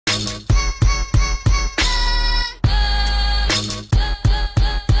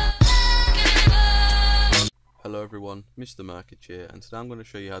Mr. Markich here, and today I'm going to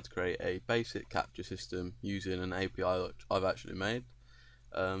show you how to create a basic Captcha system using an API that I've actually made.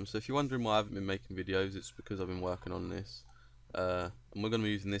 So if you're wondering why I haven't been making videos, it's because I've been working on this. And we're going to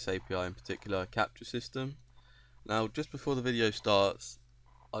be using this API in particular, Captcha system. Now, just before the video starts,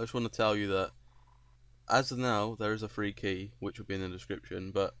 I just want to tell you that as of now, there is a free key, which will be in the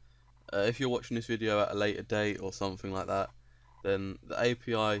description, but if you're watching this video at a later date or something like that, then the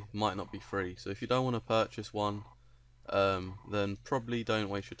API might not be free. So if you don't want to purchase one, then probably don't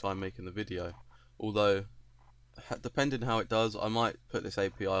waste your time making the video. Although, depending how it does, I might put this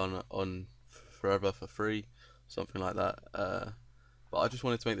API on forever for free, something like that. But I just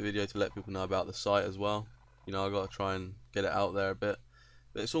wanted to make the video to let people know about the site as well. You know, I got to try and get it out there a bit.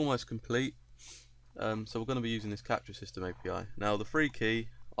 But it's almost complete. So we're going to be using this Captcha system API. Now the free key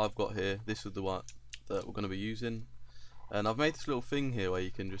I've got here, this is the one that we're going to be using. And I've made this little thing here where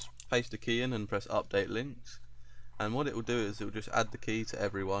you can just paste a key in and press update links. And what it will do is it will just add the key to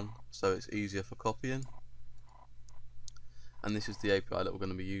everyone, so it's easier for copying. And this is the API that we're going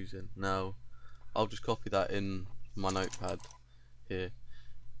to be using. Now, I'll just copy that in my notepad here,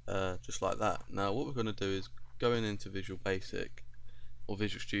 just like that. Now, what we're going to do is go into Visual Basic or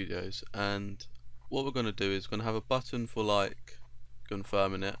Visual Studios, and what we're going to do is we're going to have a button for like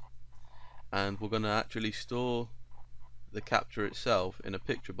confirming it, and we're going to actually store the Captcha itself in a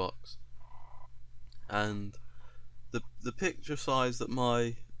picture box. And the picture size that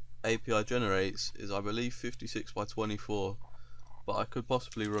my API generates is, I believe, 56 by 24, but I could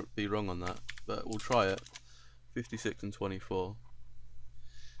possibly be wrong on that, but we'll try it. 56 and 24,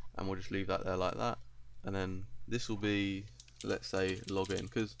 and we'll just leave that there like that. And then this will be, let's say, login,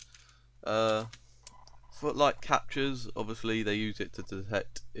 because for like captchas, obviously they use it to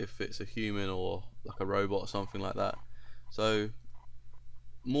detect if it's a human or like a robot or something like that. So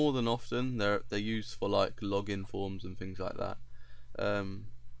more than often they're used for like login forms and things like that.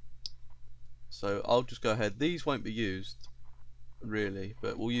 So I'll just go ahead. These won't be used really,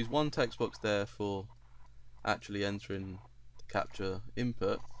 but we'll use one text box there for actually entering the Captcha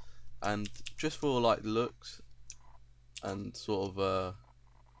input, and just for like looks and sort of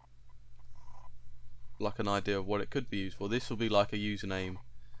like an idea of what it could be used for, this will be like a username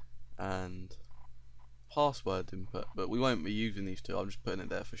and password input, but we won't be using these two. I'm just putting it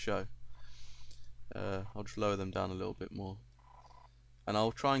there for show. I'll just lower them down a little bit more, and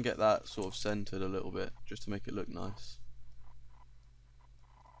I'll try and get that sort of centered a little bit just to make it look nice,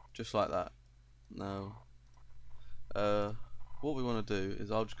 just like that. Now what we want to do is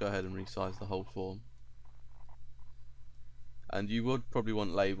I'll just go ahead and resize the whole form, and you would probably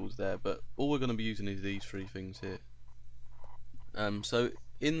want labels there, but all we're going to be using is these three things here. So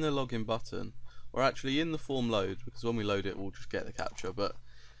in the login button, we're actually in the form load, because when we load it we'll just get the Captcha, but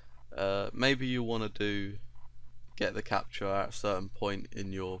maybe you want to get the Captcha at a certain point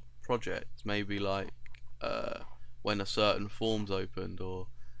in your project, maybe like when a certain form's opened or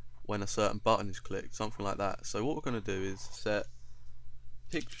when a certain button is clicked, something like that. So what we're going to do is set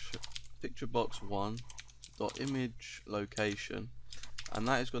picture box 1 dot image location, and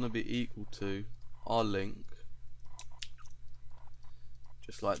that is going to be equal to our link,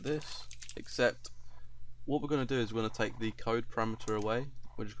 just like this. Except what we're going to do is we're going to take the code parameter away.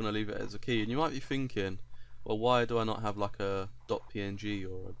 We're just going to leave it as a key. And you might be thinking, well, why do I not have like a .png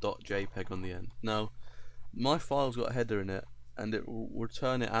or a .jpeg on the end? Now, my file's got a header in it, and it will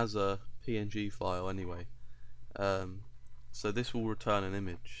return it as a PNG file anyway. So this will return an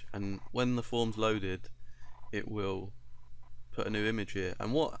image, and when the form's loaded, it will put a new image here.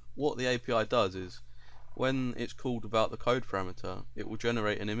 And what the API does is, when it's called without the code parameter, it will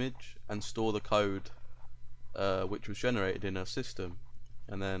generate an image and store the code which was generated in a system.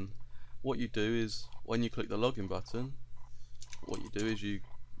 And then what you do is, when you click the login button, what you do is you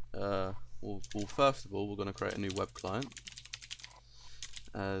well, first of all, we're going to create a new web client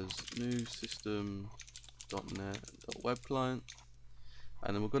as new system.net.web client,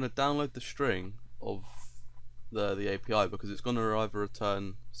 and then we're going to download the string of the API, because it's going to either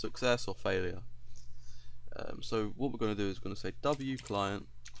return success or failure. So what we're going to do is we're going to say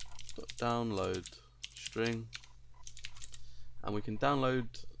wclient.download string, and we can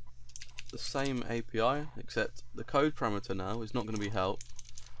download the same API, except the code parameter now is not going to be help.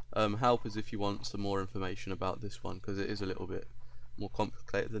 Help is if you want some more information about this one, because it is a little bit more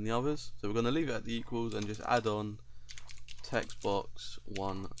complicated than the others. So we're going to leave it at the equals and just add on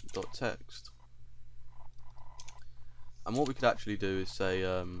textbox1.text. And what we could actually do is say,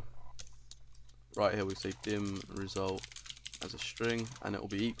 right here we say dim result as a string, and it will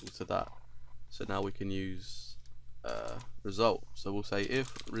be equal to that. So now we can use result. So we'll say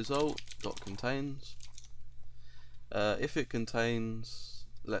if result.contains, If it contains,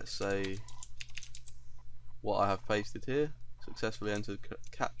 let's say, what I have pasted here, successfully entered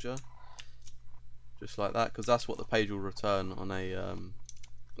Captcha, just like that, because that's what the page will return on a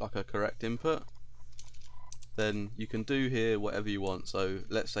like a correct input. Then you can do here whatever you want. So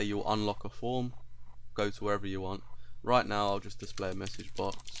let's say you'll unlock a form, go to wherever you want. Right now I'll just display a message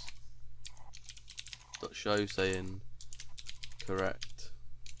box dot show saying correct,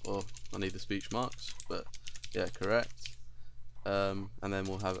 or I need the speech marks, but yeah, correct. And then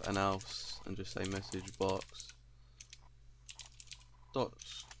we'll have an else and just say message box dot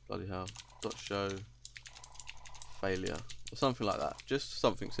dot show failure, or something like that, just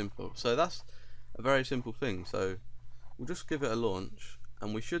something simple. So that's a very simple thing. So we'll just give it a launch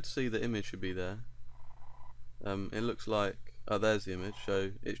and we should see the image should be there. It looks like, oh, there's the image.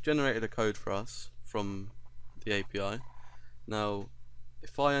 So it's generated a code for us from the API. Now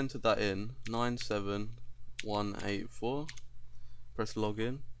if I entered that in 97184, press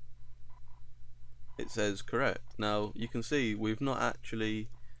login, it says correct. Now you can see we've not actually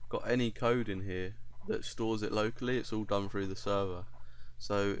got any code in here that stores it locally. It's all done through the server.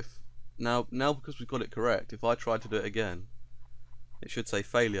 So if now because we've got it correct, if I try to do it again, it should say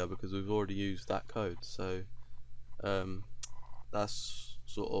failure because we've already used that code. So that's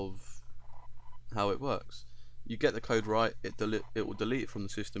sort of how it works. You get the code right, it will delete it from the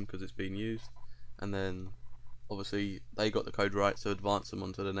system because it's been used, and then obviously they got the code right, so advance them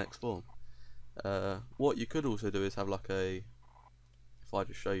onto the next form. What you could also do is have like a, if I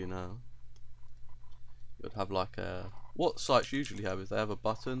just show you now, you'd have like a, what sites usually have is they have a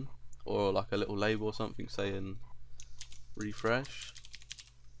button or like a little label or something saying refresh,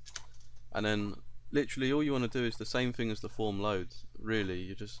 and then literally all you want to do is the same thing as the form loads. Really,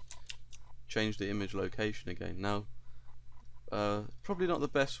 you just change the image location again. Now probably not the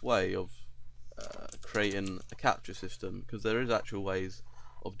best way of creating a captcha system, because there is actual ways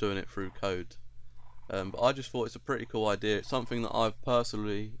of doing it through code, but I just thought it's a pretty cool idea. It's something that I've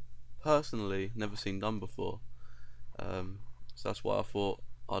personally never seen done before, so that's why I thought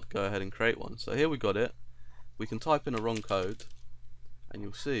I'd go ahead and create one. So here we got it. We can type in a wrong code and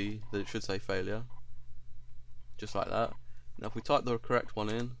you'll see that it should say failure, just like that. Now if we type the correct one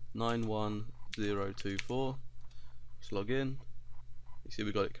in, 91024, let's log in, you see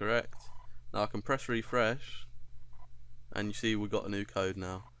we got it correct. Now I can press refresh and you see we got a new code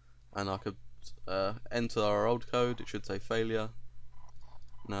now, and I could enter our old code, it should say failure.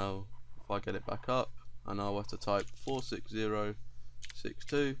 Now if I get it back up and now I have to type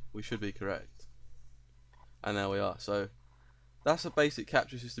 46062, we should be correct, and there we are. So that's a basic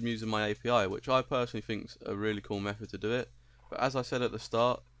captcha system using my API, which I personally think is a really cool method to do it. But as I said at the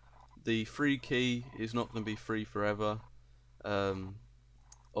start, the free key is not going to be free forever.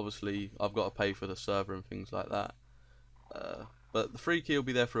 Obviously I've got to pay for the server and things like that, but the free key will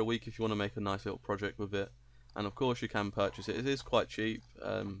be there for a week if you want to make a nice little project with it, and of course you can purchase it. It is quite cheap.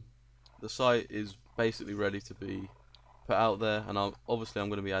 The site is basically ready to be put out there, and obviously I'm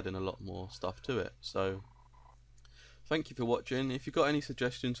going to be adding a lot more stuff to it. So thank you for watching. If you've got any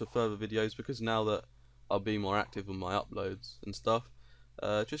suggestions for further videos, because now that I'll be more active on my uploads and stuff,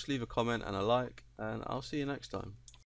 just leave a comment and a like, and I'll see you next time.